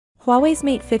Huawei's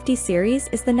Mate 50 series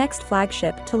is the next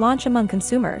flagship to launch among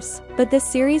consumers, but this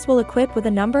series will equip with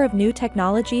a number of new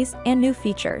technologies and new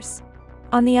features.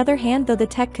 On the other hand, though, the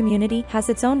tech community has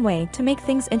its own way to make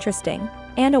things interesting,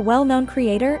 and a well-known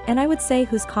creator, and I would say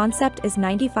whose concept is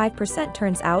 95%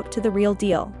 turns out to the real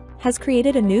deal, has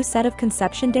created a new set of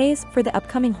conception days for the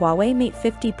upcoming Huawei Mate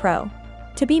 50 Pro.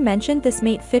 To be mentioned, this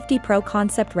Mate 50 Pro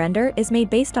concept render is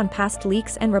made based on past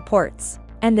leaks and reports,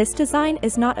 and this design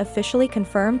is not officially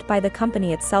confirmed by the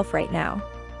company itself right now.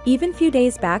 Even few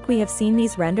days back we have seen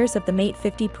these renders of the Mate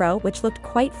 50 Pro which looked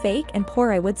quite fake and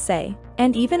poor, I would say,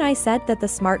 and even I said that the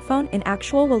smartphone in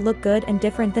actual will look good and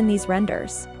different than these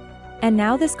renders. And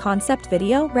now this concept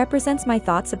video represents my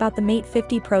thoughts about the Mate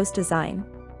 50 Pro's design.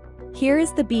 Here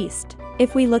is the beast.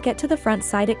 If we look at to the front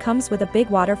side, it comes with a big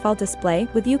waterfall display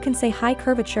with, you can say, high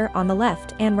curvature on the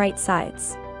left and right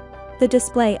sides. The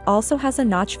display also has a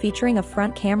notch featuring a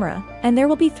front camera, and there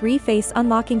will be 3-face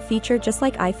unlocking feature just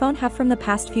like iPhone have from the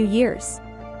past few years.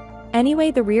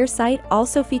 Anyway, the rear sight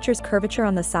also features curvature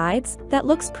on the sides that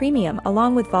looks premium,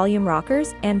 along with volume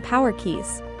rockers and power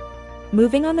keys.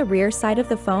 Moving on, the rear side of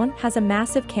the phone has a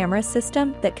massive camera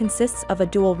system that consists of a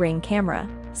dual ring camera,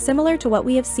 similar to what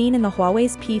we have seen in the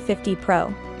Huawei's P50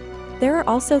 Pro. There are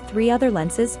also 3 other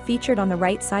lenses featured on the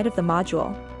right side of the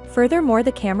module. Furthermore,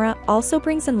 the camera also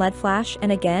brings in LED flash,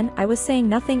 and again, I was saying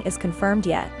nothing is confirmed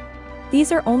yet.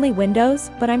 These are only windows,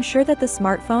 but I'm sure that the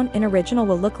smartphone in original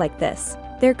will look like this.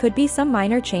 There could be some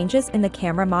minor changes in the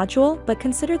camera module, but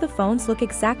consider the phones look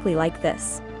exactly like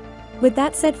this. With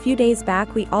that said, few days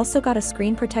back we also got a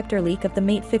screen protector leak of the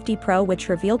Mate 50 Pro which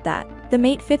revealed that the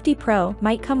Mate 50 Pro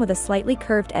might come with a slightly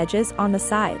curved edges on the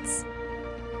sides.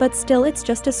 But still, it's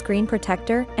just a screen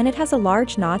protector, and it has a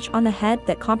large notch on the head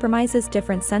that compromises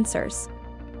different sensors.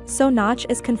 So notch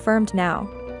is confirmed now.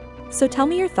 So tell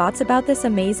me your thoughts about this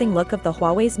amazing look of the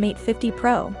Huawei's Mate 50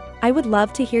 Pro. I would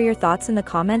love to hear your thoughts in the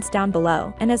comments down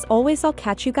below, and as always, I'll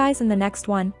catch you guys in the next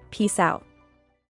one. Peace out.